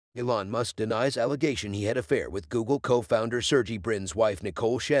Elon Musk denies allegation he had affair with Google co-founder Sergey Brin's wife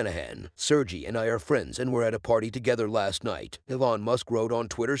Nicole Shanahan. "Sergey and I are friends and were at a party together last night," Elon Musk wrote on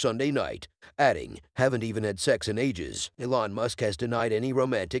Twitter Sunday night, adding, "Haven't even had sex in ages." Elon Musk has denied any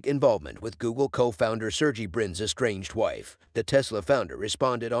romantic involvement with Google co-founder Sergey Brin's estranged wife. The Tesla founder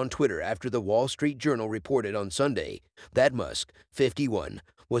responded on Twitter after the Wall Street Journal reported on Sunday that Musk, 51,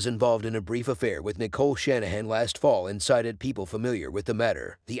 was involved in a brief affair with Nicole Shanahan last fall and cited people familiar with the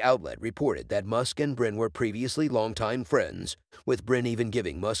matter. The outlet reported that Musk and Brin were previously longtime friends, with Brin even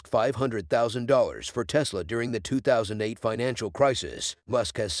giving Musk $500,000 for Tesla during the 2008 financial crisis.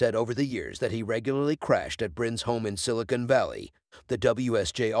 Musk has said over the years that he regularly crashed at Brin's home in Silicon Valley, the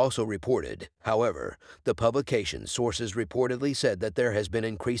WSJ also reported. However, the publication's sources reportedly said that there has been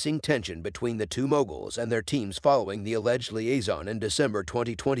increasing tension between the two moguls and their teams following the alleged liaison in December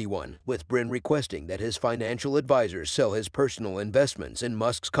 2021, with Brin requesting that his financial advisors sell his personal investments in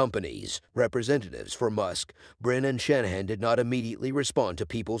Musk's companies. Representatives for Musk, Brin, and Shanahan did not immediately respond to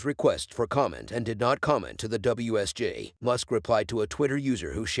people's requests for comment and did not comment to the WSJ. Musk replied to a Twitter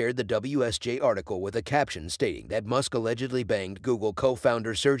user who shared the WSJ article with a caption stating that Musk allegedly banged Google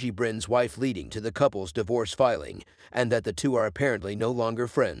co-founder Sergey Brin's wife, leading to the couple's divorce filing, and that the two are apparently no longer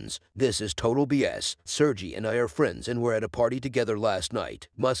friends. "This is total BS. Sergey and I are friends and were at a party together last night,"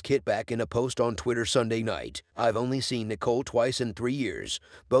 Musk hit back in a post on Twitter Sunday night. "I've only seen Nicole twice in 3 years,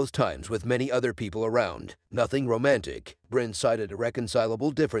 both times with many other people around. Nothing romantic." Brin cited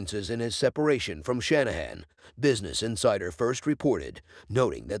irreconcilable differences in his separation from Shanahan, Business Insider first reported,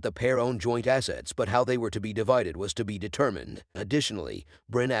 noting that the pair owned joint assets but how they were to be divided was to be determined. Additionally,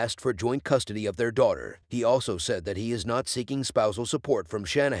 Brin asked for joint custody of their daughter. He also said that he is not seeking spousal support from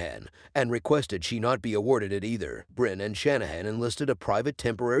Shanahan and requested she not be awarded it either. Brin and Shanahan enlisted a private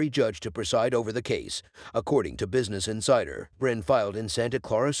temporary judge to preside over the case, according to Business Insider. Brin filed in Santa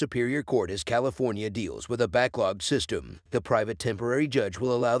Clara Superior Court as California deals with a backlogged system. The private temporary judge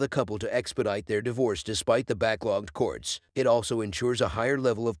will allow the couple to expedite their divorce despite the backlogged courts. It also ensures a higher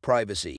level of privacy.